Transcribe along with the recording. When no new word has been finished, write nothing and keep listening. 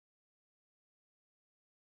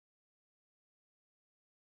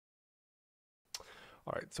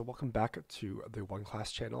All right, so welcome back to the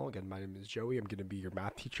OneClass channel. Again, my name is Joey. I'm going to be your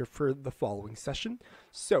math teacher for the following session.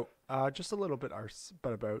 So, just a little bit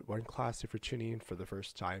about OneClass if you're tuning in for the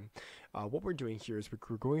first time. What we're doing here is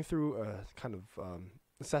we're going through a kind of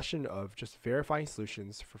a session of just verifying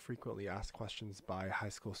solutions for frequently asked questions by high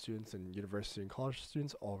school students and university and college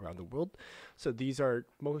students all around the world. So these are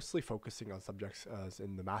mostly focusing on subjects as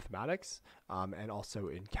in the mathematics and also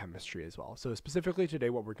in chemistry as well. So specifically today,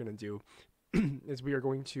 what we're going to do is we are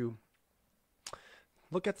going to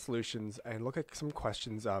look at solutions and look at some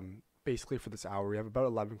questions basically for this hour. We have about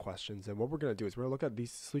 11 questions, and what we're going to do is we're going to look at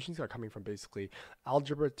these solutions that are coming from basically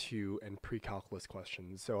algebra 2 and pre-calculus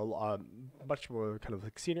questions. So much more kind of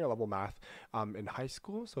like senior level math in high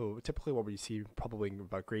school. So typically what we see probably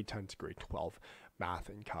about grade 10 to grade 12 math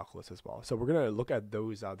and calculus as well. So we're going to look at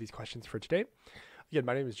these questions for today. Again,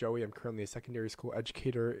 my name is Joey. I'm currently a secondary school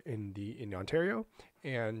educator in Ontario,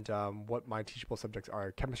 and what my teachable subjects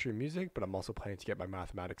are chemistry and music, but I'm also planning to get my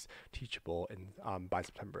mathematics teachable by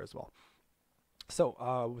September as well.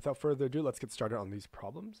 So without further ado, let's get started on these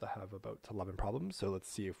problems. I have about 11 problems, so let's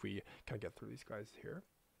see if we can get through these guys here.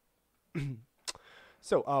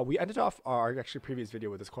 So we ended off our actually previous video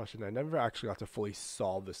with this question. I never actually got to fully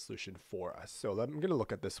solve the solution for us. So I'm going to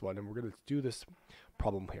look at this one, and we're going to do this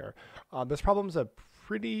problem here. This problem's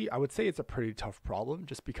I would say it's a pretty tough problem,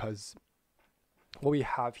 just because what we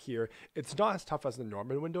have here, it's not as tough as the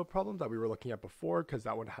Norman window problem that we were looking at before, because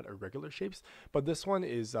that one had irregular shapes. But this one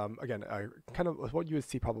is, again, kind of what you would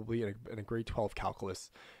see probably in a grade 12 calculus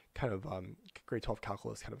kind of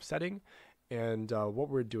setting. And what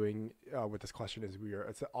we're doing with this question is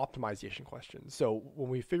it's an optimization question. So when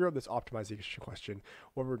we figure out this optimization question,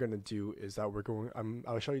 what we're going to do is that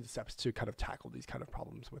I'll show you the steps to kind of tackle these kind of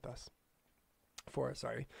problems with us. So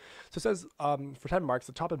it says for 10 marks,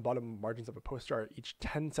 the top and bottom margins of a poster are each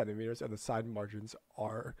 10 centimeters and the side margins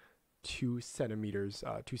are 2 centimeters.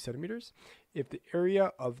 If the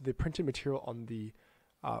area of the printed material on the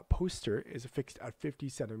poster is fixed at 50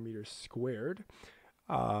 centimeters squared,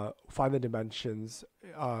 find the dimensions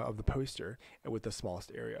of the poster with the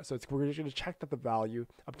smallest area. So we're going to check that the value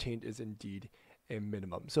obtained is indeed a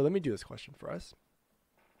minimum. So let me do this question for us.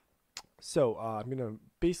 So I'm going to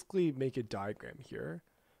basically make a diagram here,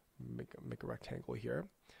 make a rectangle here.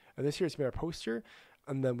 And this here is going to be our poster.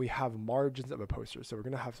 And then we have margins of a poster. So we're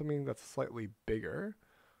going to have something that's slightly bigger,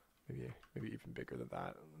 maybe even bigger than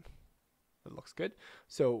that. That looks good.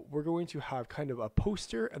 So we're going to have kind of a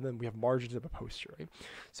poster, and then we have margins of a poster, right?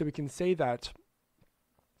 So we can say that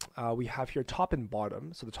we have here top and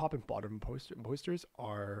bottom. So the top and bottom posters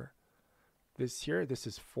are this here. This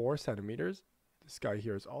is 4 centimeters. This guy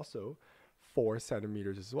here is also 4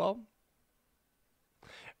 centimeters as well.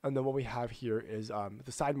 And then what we have here is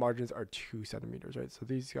the side margins are 2 centimeters, right? So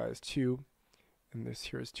these guys 2, and this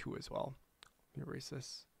here is 2 as well. Let me erase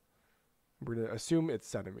this. We're going to assume it's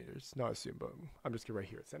centimeters. Not assume, but I'm just going to write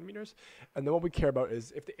here it's centimeters. And then what we care about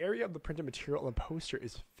is if the area of the printed material on the poster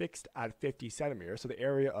is fixed at 50 centimeters, so the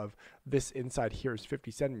area of this inside here is 50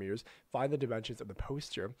 centimeters, find the dimensions of the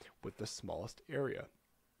poster with the smallest area.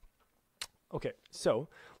 Okay, so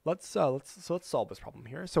let's solve this problem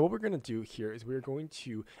here. So what we're going to do here is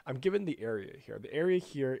I'm given the area here. The area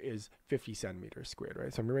here is 50 centimeters squared,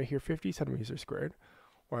 right? So I'm going to write here 50 centimeters squared,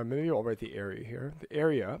 or maybe I'll write the area here.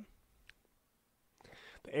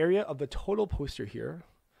 The area of the total poster here,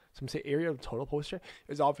 so I'm going to say area of the total poster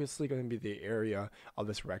is obviously going to be the area of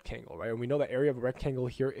this rectangle, right? And we know the area of a rectangle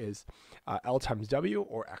here is L times W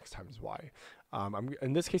or X times Y.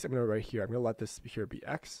 In this case, I'm going to write here, I'm going to let this here be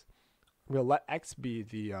X. I'm going to let X be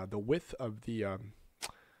the width of the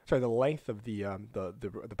length of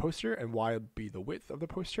the poster, and Y be the width of the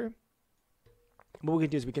poster. What we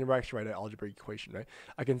can do is we can actually write an algebraic equation, right?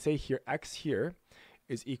 I can say here X here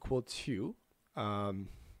is equal to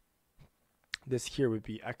this here would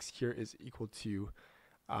be X here is equal to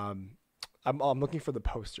I'm looking for the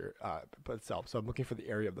poster itself, so I'm looking for the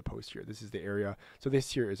area of the poster. This is the area, so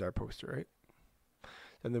this here is our poster, right?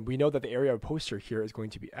 And then we know that the area of a poster here is going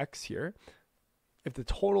to be X here. If the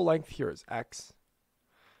total length here is X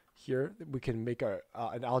here, we can make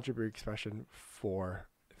an algebraic expression for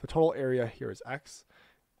if the total area here is X,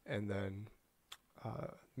 and then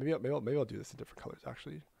maybe I'll do this in different colors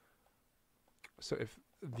actually. So if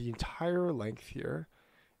the entire length here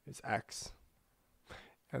is X,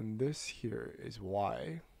 and this here is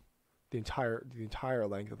Y, the entire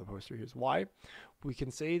length of the poster here is Y, we can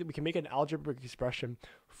say that we can make an algebraic expression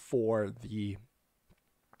for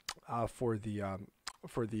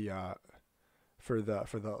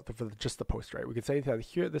just the poster, right? We can say that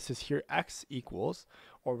here this is here X equals,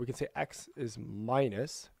 or we can say X is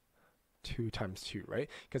minus 2 times 2, right?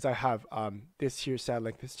 Because I have this here side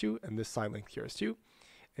length is 2, and this side length here is 2.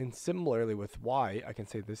 And similarly with y, I can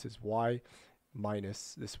say this is y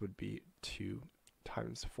minus, this would be 2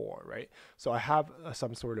 times 4, right? So I have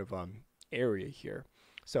some sort of area here.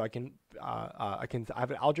 So I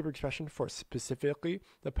have an algebraic expression for specifically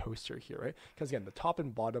the poster here, right? Because again, the top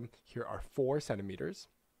and bottom here are 4 centimeters,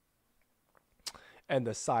 and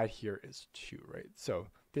the side here is 2, right? So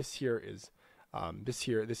this here is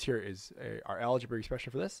our algebraic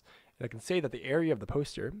expression for this, and I can say that the area of the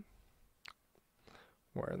poster,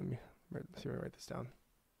 let me write this down.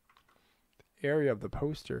 The area of the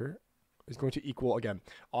poster is going to equal, again,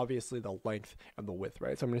 obviously the length and the width,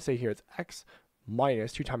 right? So I'm going to say here it's x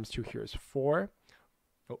minus 2 times 2 here is 4,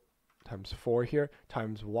 times 4 here,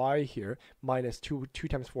 times y here, minus 2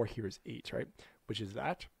 times 4 here is 8, right? Which is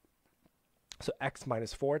that. So x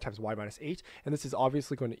minus 4 times y minus 8, and this is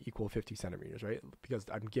obviously going to equal 50 centimeters, right? Because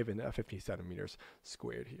I'm given a 50 centimeters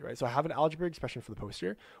squared here, right? So I have an algebraic expression for the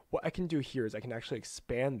poster. What I can do here is I can actually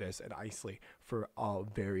expand this and isolate for a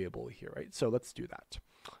variable here, right? So let's do that.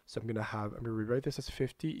 So I'm going to rewrite this as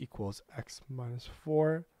 50 equals x minus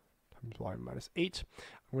 4 times y minus 8.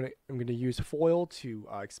 I'm going to use FOIL to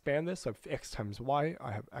expand this. So if x times y,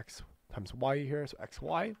 I have x times y here, so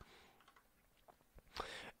xy.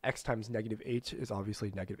 X times negative 8 is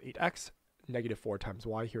obviously negative 8x. Negative 4 times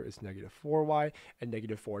y here is negative 4y, and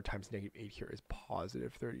negative 4 times negative 8 here is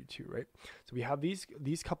positive 32, right? So we have these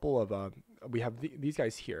couple of these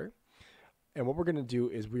guys here. And what we're going to do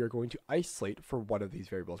is we are going to isolate for one of these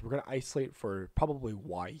variables. We're going to isolate for probably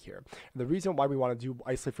y here. And the reason why we want to do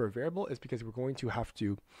isolate for a variable is because we're going to have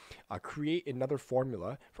to create another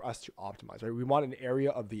formula for us to optimize, right? We want an area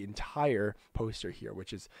of the entire poster here,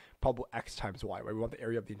 which is probably x times y, right? We want the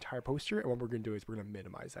area of the entire poster, and what we're going to do is we're going to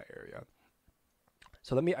minimize that area.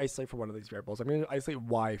 So let me isolate for one of these variables. I'm going to isolate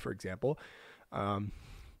y, for example.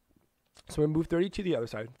 So we move 30 to the other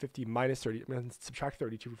side, 50 minus 30. I'm going to subtract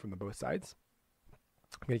 32 from both sides.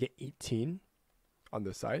 I'm going to get 18 on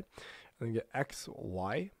this side. I'm going to get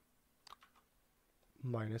xy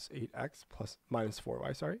minus 8x plus minus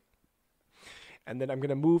 4y, sorry. And then I'm going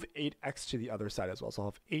to move 8x to the other side as well. So I'll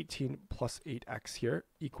have 18 plus 8x here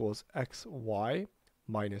equals xy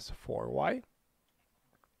minus 4y.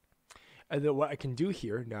 And then what I can do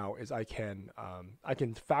here now is I can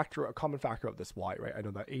factor a common factor of this y, right? I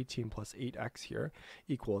know that 18 plus 8x here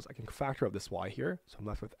equals, I can factor of this y here. So I'm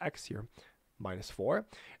left with x here minus 4.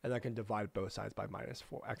 And I can divide both sides by minus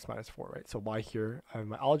 4, x minus 4, right? So y here, I have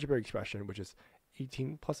my algebraic expression, which is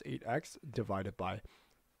 18 plus 8x divided by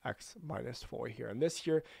x minus 4 here. And this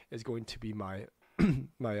here is going to be my,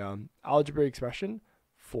 algebraic expression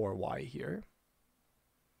for y here.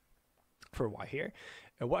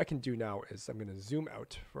 And what I can do now is I'm going to zoom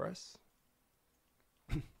out for us.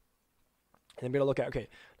 And I'm going to look at,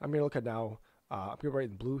 now, I'm going to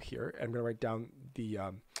write in blue here, and I'm going to write down the,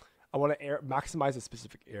 I want to maximize a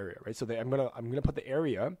specific area, right? So I'm going to put the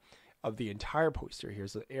area of the entire poster here.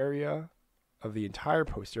 So the area of the entire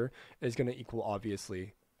poster is going to equal,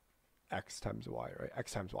 obviously, x times y, right?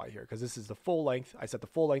 X times y here, because this is the full length. I set the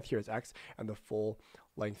full length here as x, and the full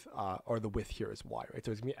length, or the width here is y, right?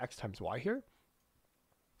 So it's going to be x times y here.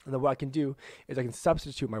 And then what I can do is I can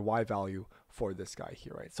substitute my y value for this guy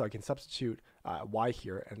here, right? So I can substitute y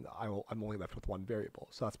here, and I'm only left with one variable.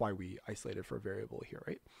 So that's why we isolated for a variable here,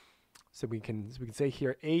 right? So we can say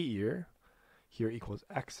here a here equals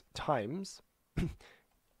x times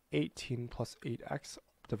 18 plus 8x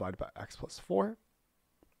divided by x plus 4.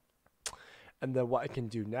 And then what I can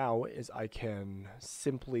do now is what I can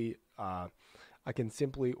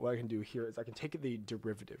do here is I can take the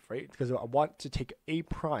derivative, right? Because I want to take a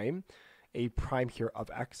prime here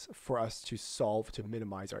of x for us to solve to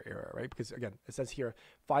minimize our error, right? Because again, it says here,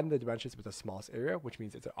 find the dimensions with the smallest area, which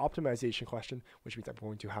means it's an optimization question, which means I'm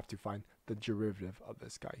going to have to find the derivative of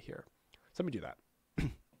this guy here. So let me do that.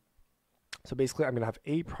 So basically, I'm going to have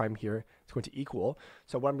a prime here. It's going to equal.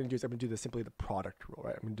 So what I'm going to do is I'm going to do simply the product rule,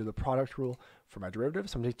 right? I'm going to do the product rule for my derivative.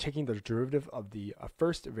 So I'm taking the derivative of the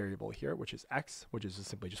first variable here, which is x, which is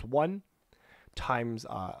simply just 1 times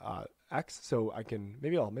x. So I can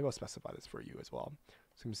maybe I'll specify this for you as well.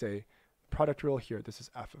 So I'm going to say product rule here. This is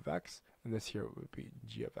f of x, and this here would be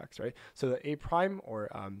g of x, right? So the a prime or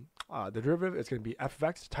the derivative is going to be f of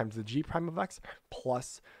x times the g prime of x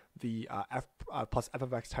plus the f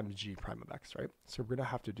of x times g prime of x, right? So we're going to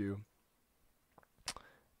have to do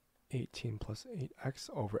 18 plus 8x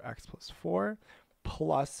over x plus 4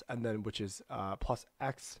 plus, and then which is plus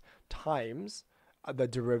x times the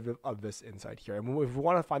derivative of this inside here. And if we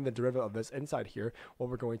want to find the derivative of this inside here, what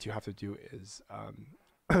we're going to have to do is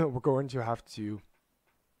we're going to have to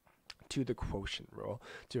to the quotient rule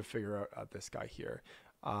to figure out this guy here.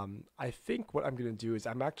 I think what I'm going to do is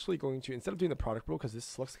I'm actually going to, instead of doing the product rule, because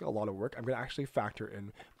this looks like a lot of work, I'm going to actually factor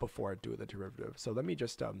in before I do the derivative. So let me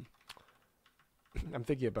just, I'm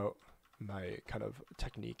thinking about my kind of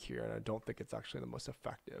technique here, and I don't think it's actually the most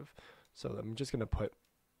effective. So I'm just going to put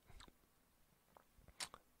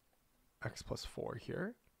x plus 4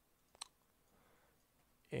 here.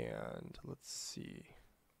 And let's see.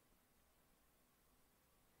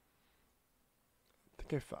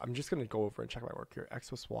 I'm just going to go over and check my work here. X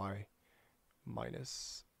plus y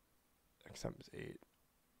minus x times 8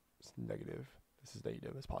 is negative. This is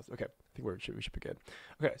negative. This is positive. Okay, I think we should be good.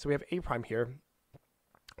 Okay, so we have a prime here.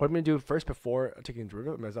 What I'm going to do first before taking the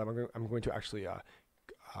derivative is I'm going to actually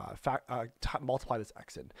multiply this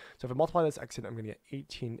x in. So if I multiply this x in, I'm going to get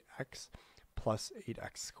 18x plus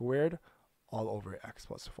 8x squared all over x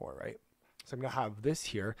plus 4, right? So I'm going to have this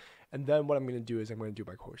here, and then what I'm going to do is I'm going to do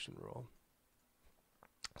my quotient rule.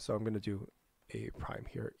 So I'm going to do a prime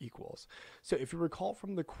here equals. So if you recall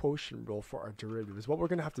from the quotient rule for our derivatives, what we're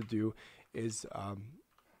going to have to do is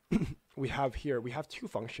we have two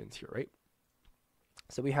functions here, right?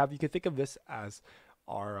 So we have, you can think of this as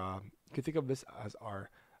our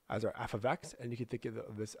f of x, and you can think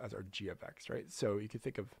of this as our g of x, right? So you can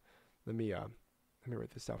think of, let me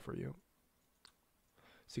write this down for you.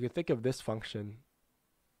 So you can think of this function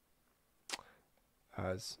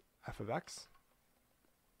as f of x.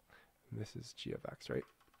 And this is g of x, right?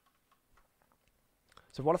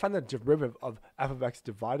 So if we want to find the derivative of f of x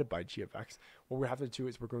divided by g of x, what we have to do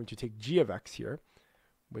is we're going to take g of x here,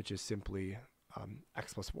 which is simply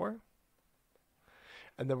x plus 4.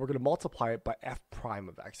 And then we're going to multiply it by f prime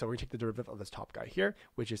of x. So we're going to take the derivative of this top guy here,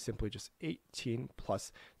 which is simply just 18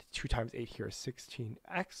 plus 2 times 8 here is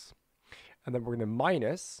 16x. And then we're going to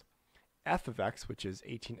minus f of x, which is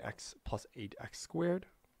 18x plus 8x squared,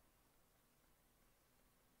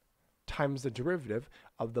 times the derivative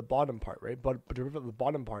of the bottom part, right? But the derivative of the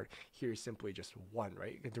bottom part here is simply just 1,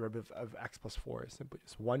 right? The derivative of x plus 4 is simply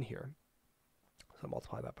just 1 here. So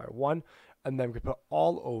multiply that by 1, and then we can put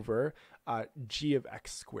all over g of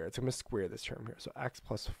x squared. So I'm going to square this term here. So x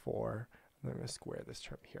plus 4, and then I'm going to square this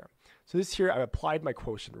term here. So this here, I applied my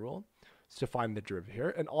quotient rule to find the derivative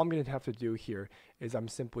here, and all I'm going to have to do here is I'm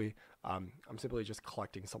simply just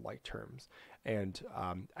collecting some like terms, and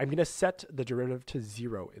I'm going to set the derivative to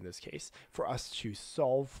 0 in this case for us to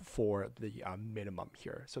solve for the minimum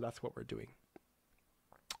here. So that's what we're doing.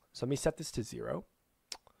 So let me set this to 0.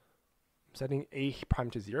 I'm setting a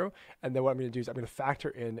prime to 0, and then what I'm going to do is I'm going to factor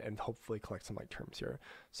in and hopefully collect some like terms here.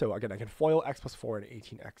 So again, I can FOIL x plus 4 and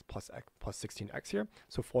 18x plus 16x here.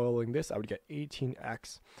 So foiling this, I would get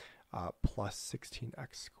 18x plus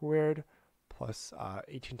 16x squared plus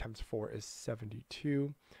 18 times 4 is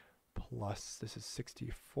 72 plus this is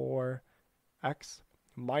 64x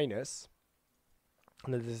minus,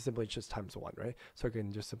 and then this is simply just times 1, right? So I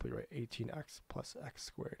can just simply write 18x plus x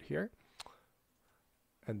squared here.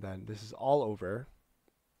 And then this is all over.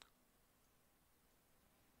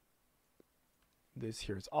 This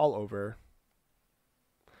here is all over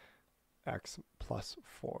x plus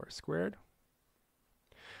 4 squared.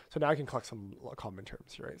 So now I can collect some common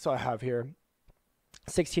terms here, right? So I have here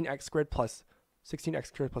 16x squared plus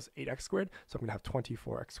 8x squared. So I'm going to have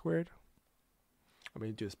 24x squared. I'm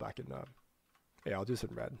going to do this back in, yeah, I'll do this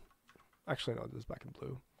in red. Actually, no, I'll do this back in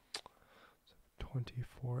blue. So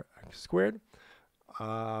 24x squared.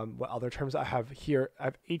 What other terms I have here? I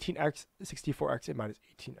have 18x, 64x, and minus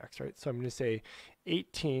 18x, right? So I'm going to say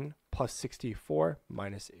 18 plus 64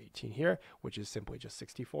 minus 18 here, which is simply just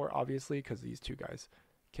 64, obviously, because these two guys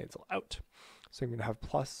cancel out. So I'm going to have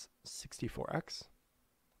plus 64x.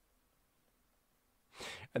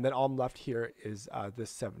 And then all I'm left here is this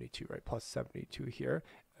 72, right? Plus 72 here.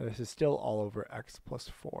 And this is still all over x plus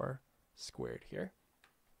 4 squared here.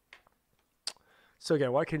 So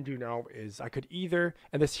again, what I can do now is I could either,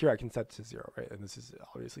 and this here I can set to 0, right? And this is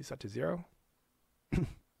obviously set to 0.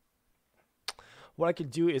 What I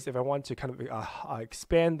could do is if I want to kind of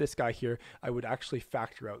expand this guy here, I would actually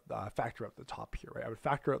factor out the top here, right? I would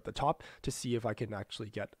factor out the top to see if I can actually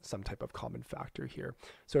get some type of common factor here.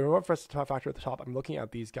 So in order for us to factor at the top, I'm looking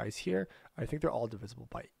at these guys here. I think they're all divisible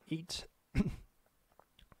by 8. So I'm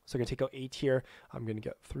going to take out 8 here. I'm going to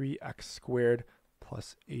get 3x squared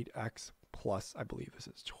plus 8x plus, I believe this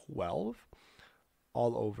is 12,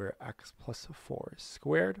 all over x plus 4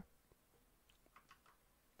 squared.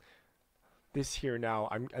 This here now,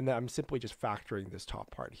 I'm simply just factoring this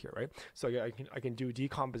top part here, right? So I can do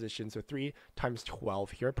decomposition. So 3 times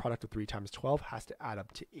 12 here, product of 3 times 12 has to add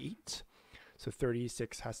up to 8. So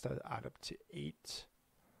 36 has to add up to 8.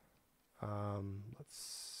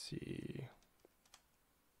 Let's see.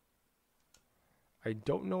 I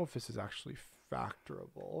don't know if this is actually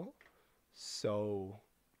factorable. So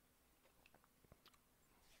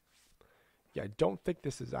yeah, I don't think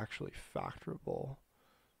this is actually factorable.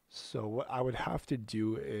 So what I would have to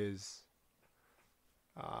do is,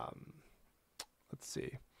 let's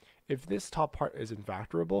see. If this top part isn't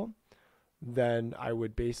factorable, then I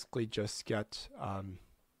would basically just get,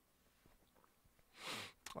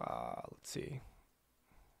 let's see.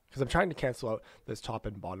 Because I'm trying to cancel out this top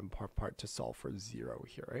and bottom part to solve for 0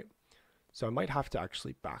 here, right? So I might have to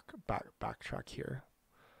actually backtrack here.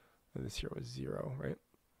 And this here was 0, right?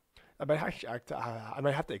 I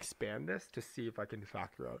might have to expand this to see if I can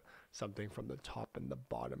factor out something from the top and the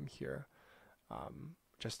bottom here,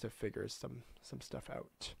 just to figure some stuff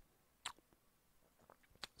out.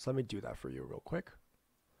 So let me do that for you real quick.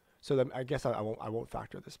 So then I guess I won't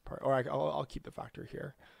factor this part, or I'll keep the factor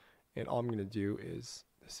here, and all I'm going to do is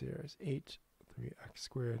this here is 8, 3x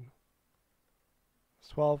squared is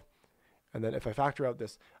 12. And then if I factor out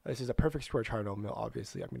this is a perfect square trinomial,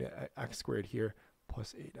 obviously I'm going to get x squared here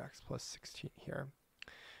plus 8x plus 16 here.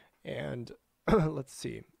 And let's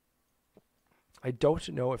see. I don't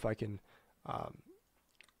know if I can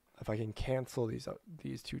cancel these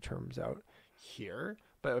two terms out here.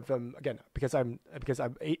 But if again, because I'm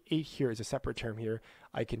 8 here is a separate term here,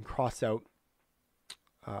 I can cross out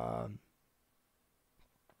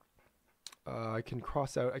I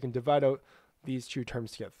can divide out these two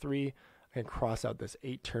terms to get 3. I can cross out this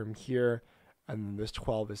 8 term here, and then this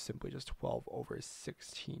 12 is simply just 12 over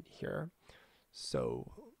 16 here.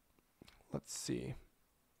 So let's see.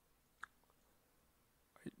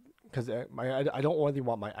 Because I don't really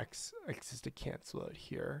want my x's to cancel out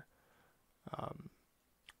here.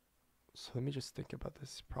 So let me just think about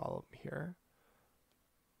this problem here.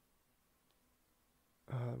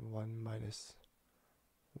 1 minus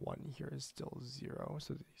 1 here is still 0.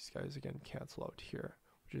 So these guys again cancel out here,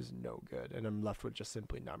 which is no good. And I'm left with just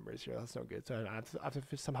simply numbers here. That's no good. So I have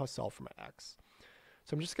to somehow solve for my x.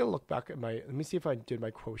 So I'm just going to look back at let me see if I did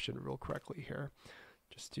my quotient real correctly here.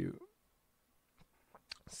 Just to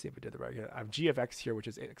see if I did the right. I have g of x here, which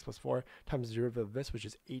is 8x plus 4, times the derivative of this, which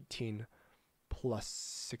is 18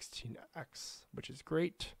 plus 16x, which is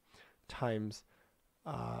great, times,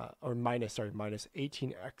 minus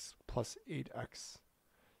 18x plus 8x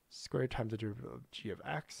squared times the derivative of g of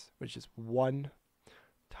x, which is 1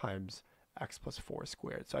 times x plus 4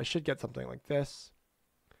 squared. So I should get something like this.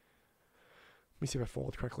 Let me see if I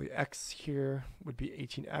fold correctly. X here would be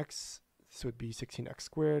 18x. This would be 16x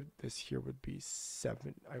squared. This here would be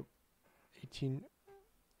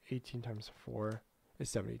 18 times 4 is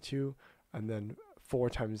 72. And then 4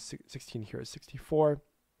 times 16 here is 64.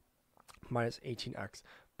 Minus 18x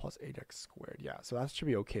plus 8x squared. Yeah, so that should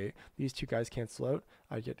be okay. These two guys cancel out.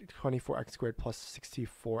 I get 24x squared plus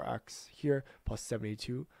 64x here plus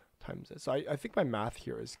 72 times this. So I think my math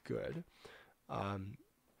here is good.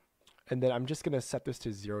 And then I'm just going to set this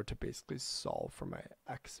to 0 to basically solve for my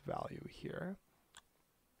x value here.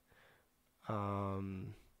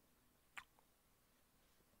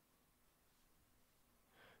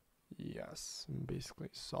 Yes, I'm basically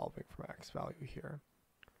solving for my x value here.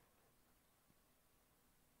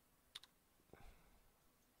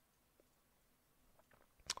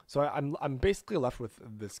 So I'm basically left with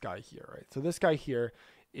this guy here, right? So this guy here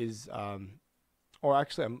is, or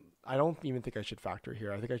actually I don't even think I should factor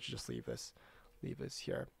here. I think I should just leave this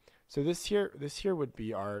here. So this here would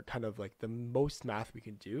be our kind of like the most math we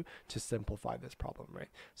can do to simplify this problem, right?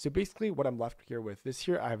 So basically what I'm left here with this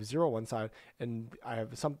here, I have 0 on one side and I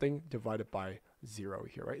have something divided by 0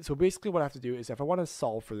 here, right? So basically what I have to do is if I want to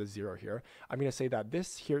solve for the 0 here, I'm going to say that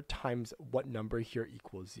this here times what number here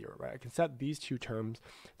equals 0, right? I can set these two terms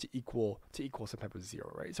to equal some type of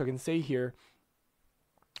 0, right? So I can say here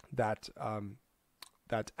that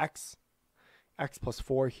that x plus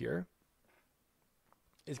 4 here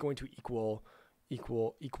is going to equal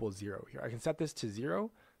 0 here. I can set this to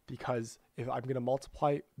 0 because if I'm going to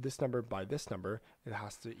multiply this number by this number, it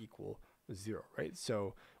has to equal 0, right?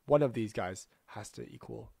 So one of these guys has to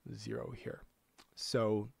equal 0 here.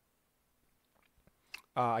 So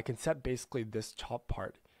I can set basically this top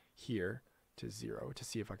part here to 0 to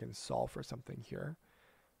see if I can solve for something here.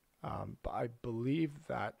 But I believe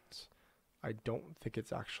that I don't think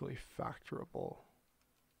it's actually factorable.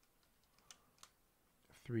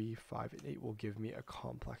 3, 5, and 8 will give me a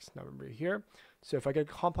complex number here. So if I get a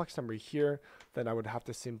complex number here, then I would have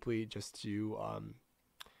to simply just do,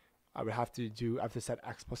 I have to set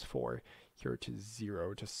x plus 4 here to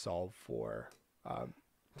 0 to solve for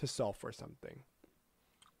something.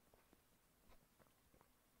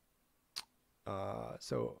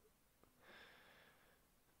 So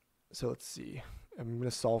So let's see. I'm going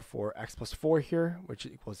to solve for x plus 4 here, which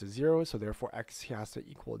equals to 0. So therefore, x has to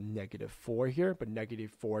equal negative 4 here. But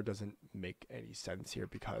negative 4 doesn't make any sense here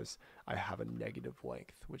because I have a negative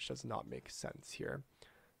length, which does not make sense here.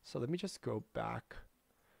 So let me just go back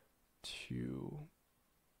to...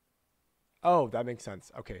 Oh, that makes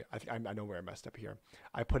sense. Okay, I know where I messed up here.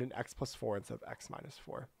 I put in x plus 4 instead of x minus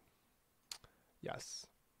 4. Yes.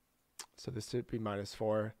 So this should be minus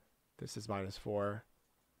 4. This is minus 4.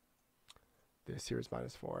 This here is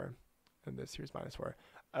minus 4. And this here is minus 4.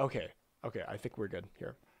 Okay. Okay, I think we're good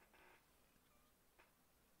here.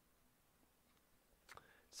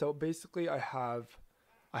 So basically I have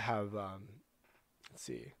let's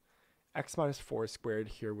see, x minus 4 squared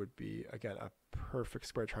here would be, again, a perfect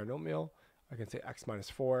square trinomial. I can say x minus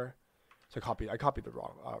 4. So I copied the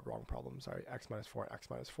wrong problem. Sorry, x minus 4 and x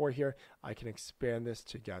minus 4 here. I can expand this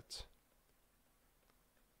to get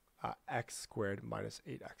x squared minus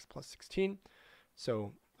 8x plus 16.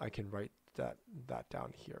 So I can write that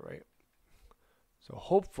down here, right? So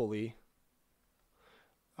hopefully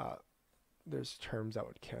there's terms that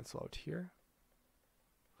would cancel out here.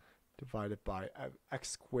 Divided by x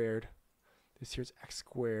squared. This here's x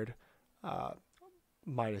squared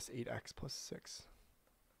minus 8x plus 6.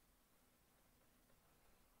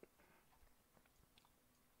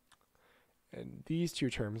 And these two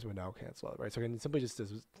terms would now cancel out, right? So I can simply just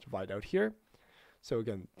divide out here. So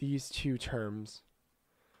again, these two terms,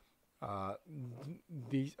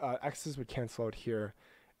 these x's would cancel out here.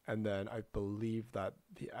 And then I believe that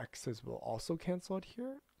the x's will also cancel out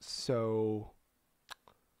here. So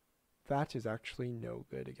that is actually no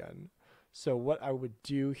good again. So what I would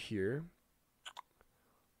do here,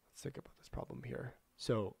 let's think about this problem here.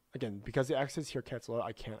 So again, because the x's here cancel out,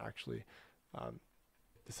 I can't actually,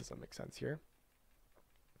 this doesn't make sense here.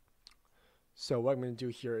 So what I'm going to do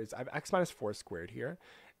here is I have x minus 4 squared here.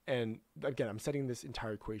 And again, I'm setting this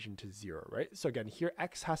entire equation to 0, right? So again, here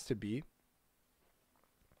x has to be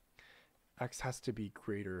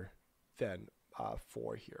greater than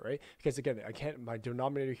 4 here, right? Because again, my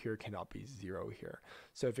denominator here cannot be 0 here.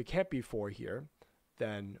 So if it can't be 4 here,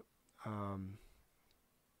 then I'm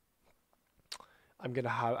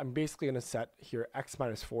basically going to set here x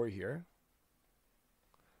minus 4 here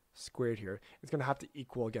squared here. It's going to have to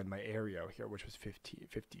equal, again, my area here, which was 50,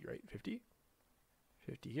 right? 50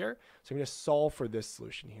 here. So I'm going to solve for this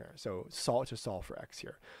solution here. So solve for x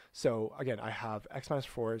here. So again, I have x minus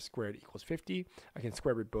 4 squared equals 50. I can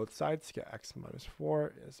square root both sides to get x minus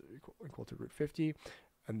 4 is equal to root 50.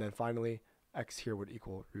 And then finally, x here would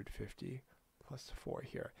equal root 50 plus 4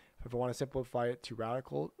 here. If I want to simplify it to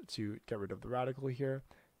radical, to get rid of the radical here,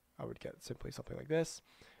 I would get simply something like this.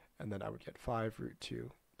 And then I would get 5 root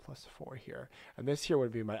 2 plus 4 here. And this here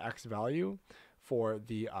would be my x value for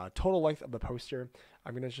the total length of the poster.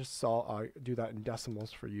 I'm going to just do that in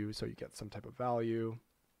decimals for you so you get some type of value,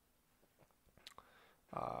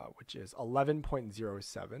 which is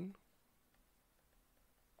 11.07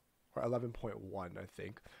 or 11.1, I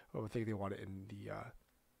think. I think they want it in the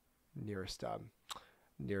nearest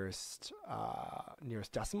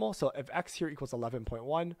decimal. So if x here equals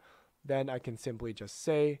 11.1, then I can simply just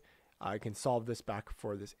say I can solve this back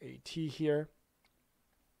for this AT here.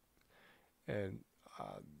 And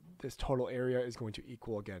this total area is going to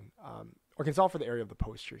equal, again, or can solve for the area of the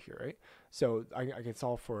poster here, right? So I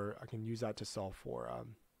can use that to solve for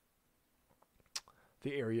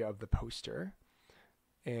the area of the poster.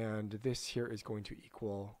 And this here is going to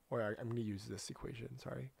equal, or I'm going to use this equation,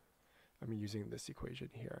 sorry. I'm using this equation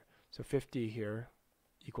here. So 50 here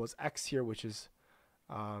equals x here, which is,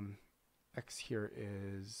 x here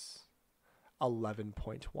is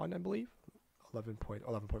 11.1, I believe.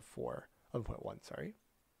 11.1, sorry.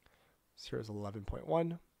 So here's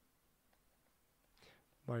 11.1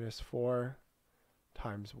 minus 4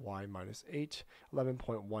 times y minus 8.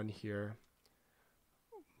 11.1 here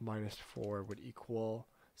minus 4 would equal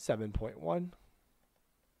 7.1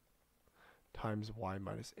 times y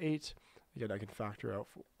minus 8. Again, I can factor out,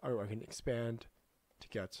 or I can expand to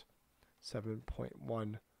get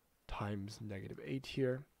 7.1 times negative 8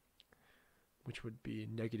 here, which would be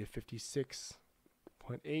negative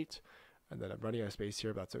 56.8. And then I'm running out of space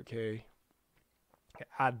here, but that's okay. I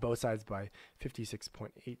add both sides by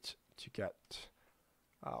 56.8 to get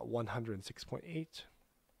 106.8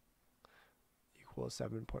 equals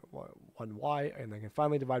 7.1y. And I can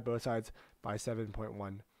finally divide both sides by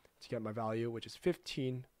 7.1 to get my value, which is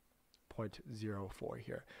 15.04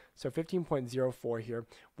 here. So 15.04 here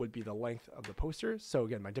would be the length of the poster. So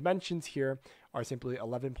again, my dimensions here are simply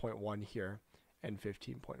 11.1 here and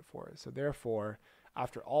 15.4. So therefore,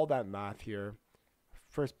 after all that math here,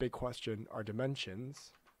 first big question, our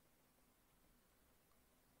dimensions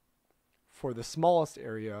for the smallest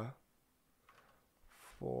area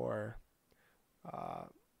for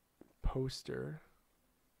poster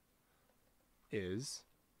is,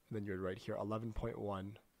 and then you would write here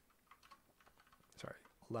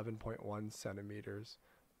 11.1 centimeters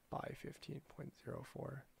by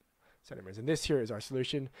 15.04 centimeters. And this here is our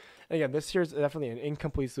solution. And again, this here is definitely an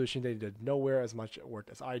incomplete solution. They did nowhere as much work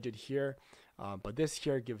as I did here, but this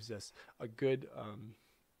here gives us a good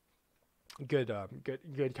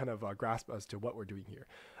kind of grasp as to what we're doing here.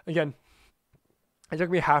 Again, it took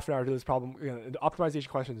me half an hour to do this problem. Again, the optimization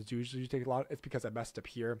questions usually take a lot. It's because I messed up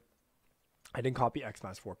here. I didn't copy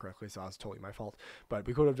XMAS4 correctly, so that's totally my fault. But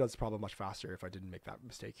we could have done this problem much faster if I didn't make that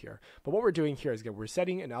mistake here. But what we're doing here is, again, we're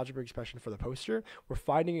setting an algebraic expression for the poster. We're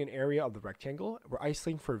finding an area of the rectangle. We're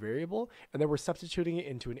isolating for a variable, and then we're substituting it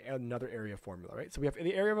into another area formula, right? So we have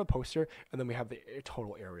the area of a poster, and then we have the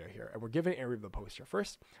total area here. And we're given an area of the poster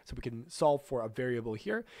first, so we can solve for a variable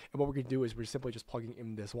here. And what we're going to do is we're simply just plugging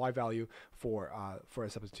in this y value for a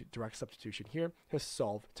direct substitution here to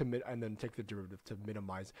solve and then take the derivative to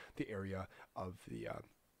minimize the area of the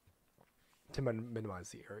minimize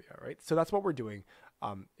the area, right? So that's what we're doing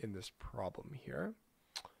in this problem here.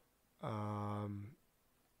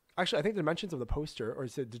 Actually, I think the dimensions of the poster, or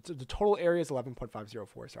is it the total area is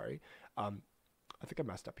 11.504, sorry. I think I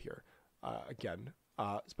messed up here again.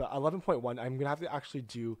 But 11.1, I'm gonna have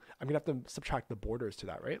to subtract the borders to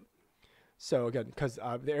that, right? So again, because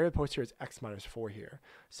the area of the poster is x minus 4 here,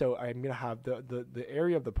 so I'm gonna have the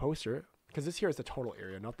area of the poster, because this here is the total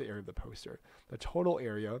area, not the area of the poster. The total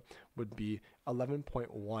area would be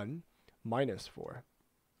 11.1 minus 4.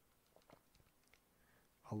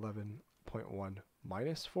 11.1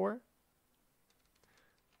 minus 4,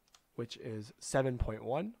 which is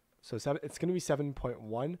 7.1. So it's going to be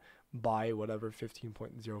 7.1 by whatever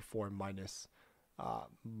 15.04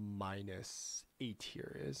 minus 8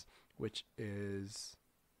 here is, which is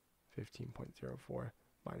 15.04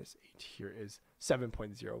 minus 8 here is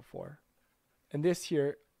 7.04. And this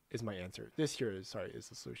here is my answer. This here is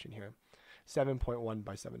the solution here. 7.1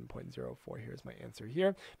 by 7.04 here is my answer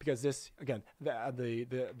here, because this, again, the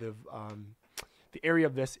area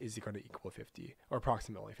of this is going to equal 50, or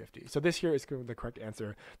approximately 50. So this here is the correct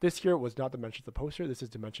answer. This here was not dimensions of the poster. This is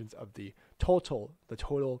dimensions of the total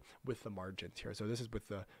with the margins here. So this is with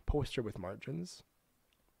the poster with margins.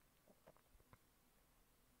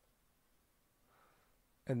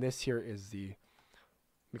 And this here is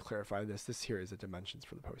let me clarify this. This here is the dimensions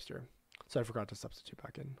for the poster. So I forgot to substitute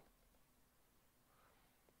back in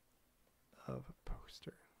of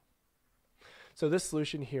poster. So this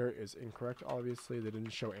solution here is incorrect. Obviously, they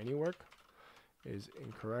didn't show any work. Is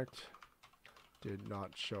incorrect. Did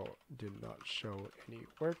not show any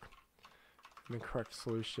work. And the correct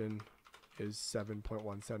solution is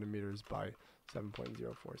 7.1 centimeters by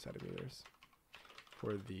 7.04 centimeters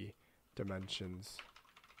for the dimensions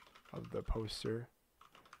of the poster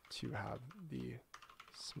to have the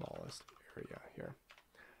smallest area here.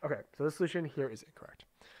 Okay, so the solution here is incorrect.